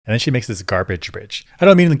And then she makes this garbage bridge. I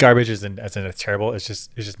don't mean the garbage as in it's terrible. It's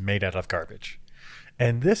just made out of garbage.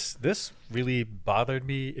 And this really bothered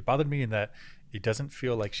me. It bothered me in that it doesn't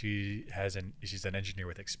feel like she's an engineer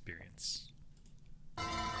with experience.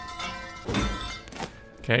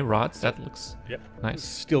 Okay, rods. That looks Yep. nice.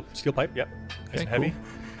 Steel pipe. Yep. Nice Okay, and heavy. cool.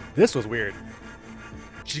 This was weird.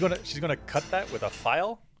 She's gonna cut that with a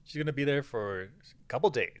file. She's gonna be there for a couple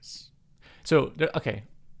days. So, okay,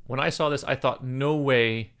 when I saw this, I thought, no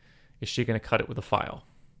way is she going to cut it with a file.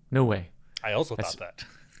 No way. I also thought that.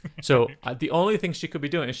 So the only thing she could be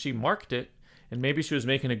doing is she marked it, and maybe she was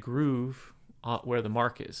making a groove where the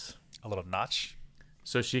mark is. A little notch.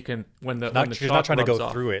 So she can, when the She's chalk not trying to rubs go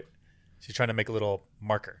off, through it. She's trying to make a little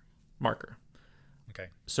marker. Okay.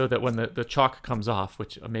 So that when the chalk comes off,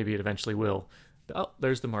 which maybe it eventually will, oh,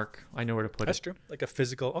 there's the mark. I know where to put That's it. true. Like a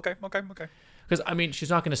physical. Okay. Because, I mean, she's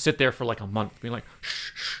not going to sit there for like a month being like,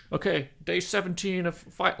 shh, okay, day 17 of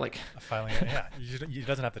fight. Like, Filing it. Yeah. He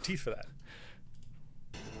doesn't have the teeth for that.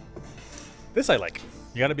 This I like.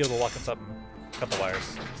 You got to be able to walk up something, cut the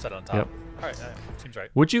wires, set it on top. Yep. All right. Seems right.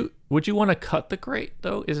 would you want to cut the grate,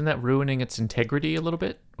 though? Isn't that ruining its integrity a little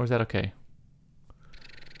bit? Or is that okay?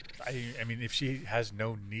 I mean, if she has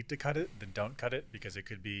no need to cut it, then don't cut it because it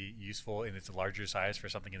could be useful in its larger size for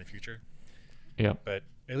something in the future. Yeah. But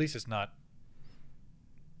at least it's not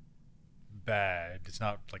bad. It's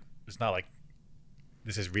not like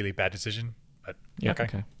this is really bad decision. But Yeah.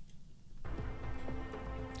 okay.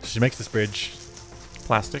 She makes this bridge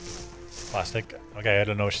Plastic. plastic. Okay, I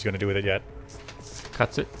don't know what she's gonna do with it yet.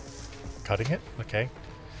 Cuts it. Cutting it. Okay.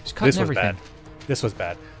 She's cutting This was everything. bad. This was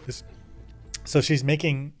bad. So she's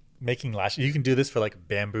making lash. You can do this for like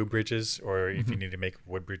bamboo bridges, or if you need to make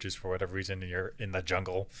wood bridges for whatever reason, and you're in the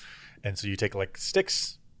jungle, and so you take like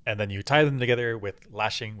sticks and then you tie them together with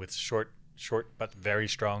lashing with short but very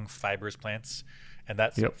strong fibrous plants, and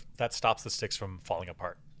that stops the sticks from falling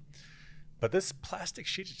apart. But this plastic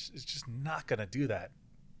sheet is just not gonna do that.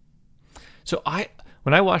 So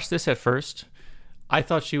when I watched this at first, I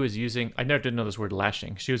thought she was using, I never did know this word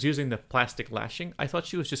lashing. She was using the plastic lashing. I thought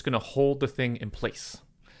she was just going to hold the thing in place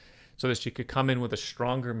so that she could come in with a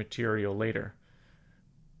stronger material later.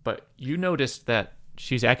 But you noticed that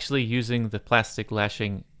she's actually using the plastic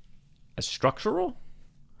lashing as structural?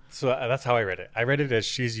 So that's how I read it. I read it as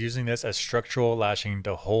she's using this as structural lashing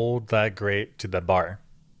to hold that grate to the bar.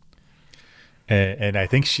 And I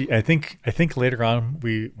think later on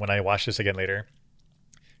when I watch this again later,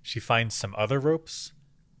 she finds some other ropes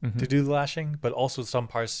to do the lashing, but also some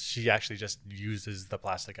parts she actually just uses the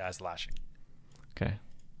plastic as lashing. Okay.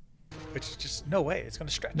 Which is just no way. It's going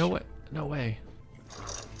to stretch. No way. No way.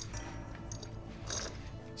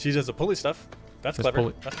 She does the pulley stuff. That's This clever.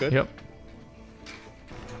 pulley- That's good. Yep.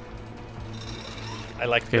 I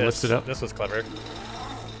like Okay, this. lift it up. This was clever.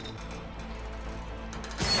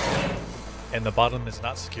 And the bottom is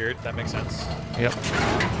not secured. That makes sense. Yep.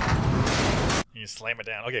 You slam it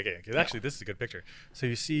down. Okay. Actually, this is a good picture. So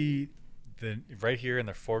you see right here in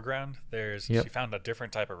the foreground, she found a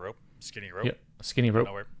different type of rope, skinny rope. Yep. Skinny rope.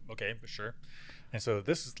 Nowhere. Okay, for sure. And so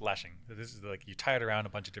this is lashing. This is like you tie it around a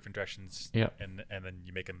bunch of different directions. Yep. And then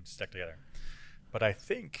you make them stick together. But I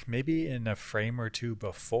think maybe in a frame or two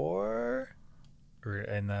before, or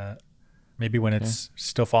maybe when it's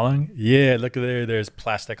still falling. Yeah, look there. There's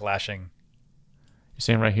plastic lashing. You're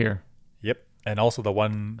saying right here. Yep. And also the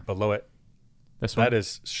one below it. This one? That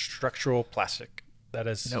is structural plastic. That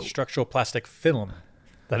is structural plastic film.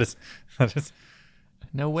 That is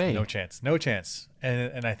No way. no chance.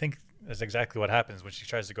 And I think that's exactly what happens when she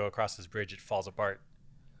tries to go across this bridge. It falls apart.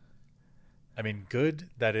 I mean, good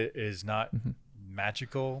that it is not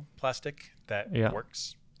magical plastic that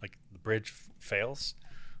works. Like the bridge fails,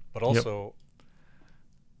 but also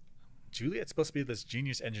Juliette's supposed to be this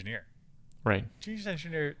genius engineer. Right. Genius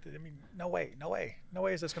engineer. I mean, no way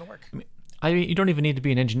is this going to work. I mean, you don't even need to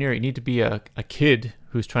be an engineer. You need to be a kid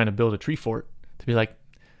who's trying to build a tree fort to be like.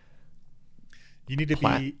 You need to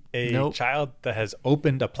be a child that has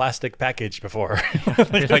opened a plastic package before.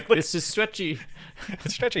 like this is stretchy.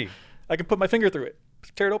 It's stretchy. I can put my finger through it.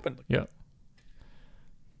 Tear it open. Yeah.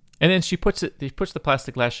 And then she puts the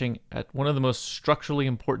plastic lashing at one of the most structurally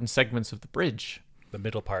important segments of the bridge. The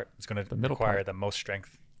middle part is going to require the most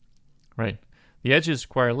strength. Right. The edges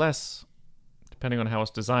require less, depending on how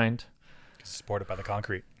it's designed. It's supported by the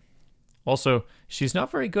concrete. Also, she's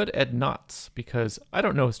not very good at knots because I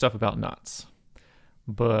don't know stuff about knots,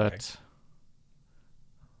 but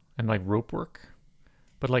and like rope work,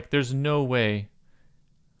 but like there's no way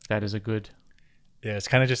that is a good. Yeah, it's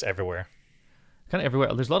kind of just everywhere. Kind of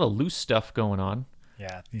everywhere. There's a lot of loose stuff going on.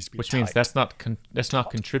 Yeah, it needs to be which tight. means that's not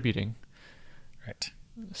contributing. Right.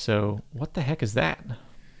 So what the heck is that?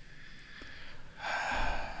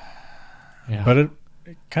 Yeah. But it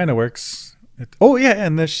kind of works. Oh yeah,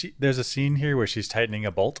 and there's a scene here where she's tightening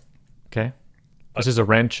a bolt. Okay. This is a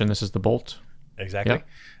wrench and this is the bolt. Exactly. Yep.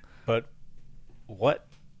 But what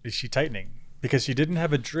is she tightening? Because she didn't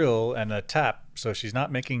have a drill and a tap, so she's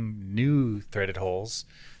not making new threaded holes.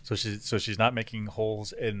 So she's not making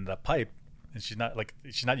holes in the pipe, and she's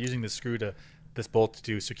not using this bolt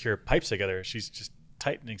to secure pipes together. She's just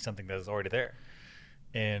tightening something that is already there.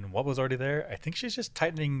 And what was already there? I think she's just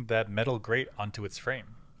tightening that metal grate onto its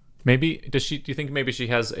frame. Maybe do you think maybe she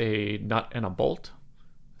has a nut and a bolt?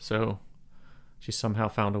 So she somehow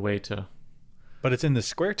found a way to. But it's in the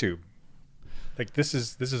square tube. Like this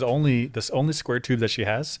only square tube that she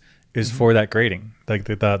has is for that grating, like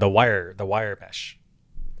the wire mesh.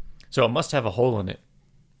 So it must have a hole in it.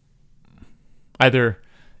 Either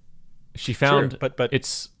she found, sure, but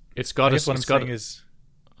it's got.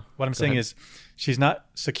 What I'm saying is, she's not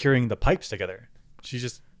securing the pipes together. She's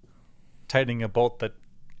just tightening a bolt that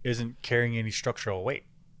isn't carrying any structural weight.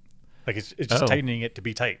 Like it's just tightening it to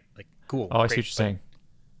be tight. Like cool. Oh, I see what you're saying.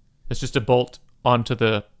 It's just a bolt onto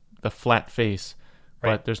the flat face,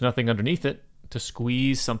 right. But there's nothing underneath it to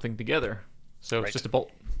squeeze something together. So it's just a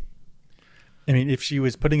bolt. I mean, if she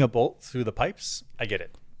was putting a bolt through the pipes, I get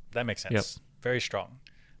it. That makes sense. Yep. Very strong.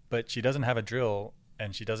 But she doesn't have a drill,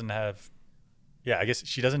 and she doesn't have. Yeah, I guess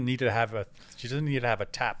she doesn't need to have a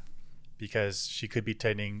tap, because she could be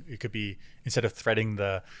tightening. It could be, instead of threading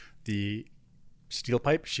the steel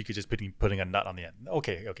pipe, she could just putting a nut on the end.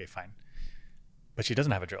 Okay, fine. But she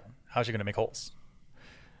doesn't have a drill. How's she going to make holes?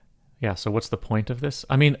 Yeah. So what's the point of this?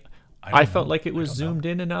 I mean, I felt like it was zoomed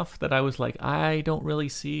in enough that I was like, I don't really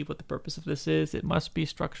see what the purpose of this is. It must be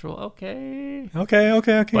structural. Okay. But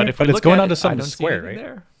it's going onto something square, right?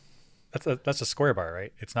 There. That's a square bar,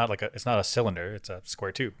 right? It's not a cylinder. It's a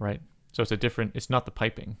square tube. Right. So it's not the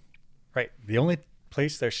piping. Right. The only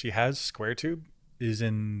place that she has square tube is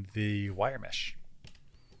in the wire mesh.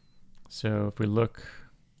 So if we look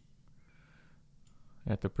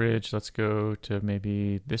at the bridge, let's go to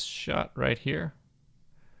maybe this shot right here.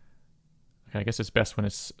 Okay, I guess it's best when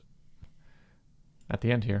it's at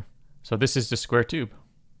the end here. So this is the square tube.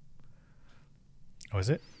 Oh, is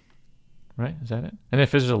it? Right? Is that it? And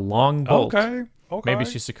if there's a long bolt, okay. Maybe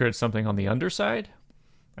she secured something on the underside.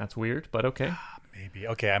 That's weird, but okay. Maybe.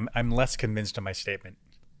 Okay, I'm less convinced of my statement.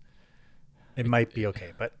 It might be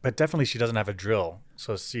okay, but definitely she doesn't have a drill,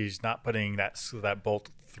 so she's not putting that bolt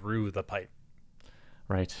through the pipe.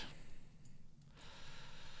 Right.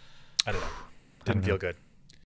 I don't know. Didn't feel good.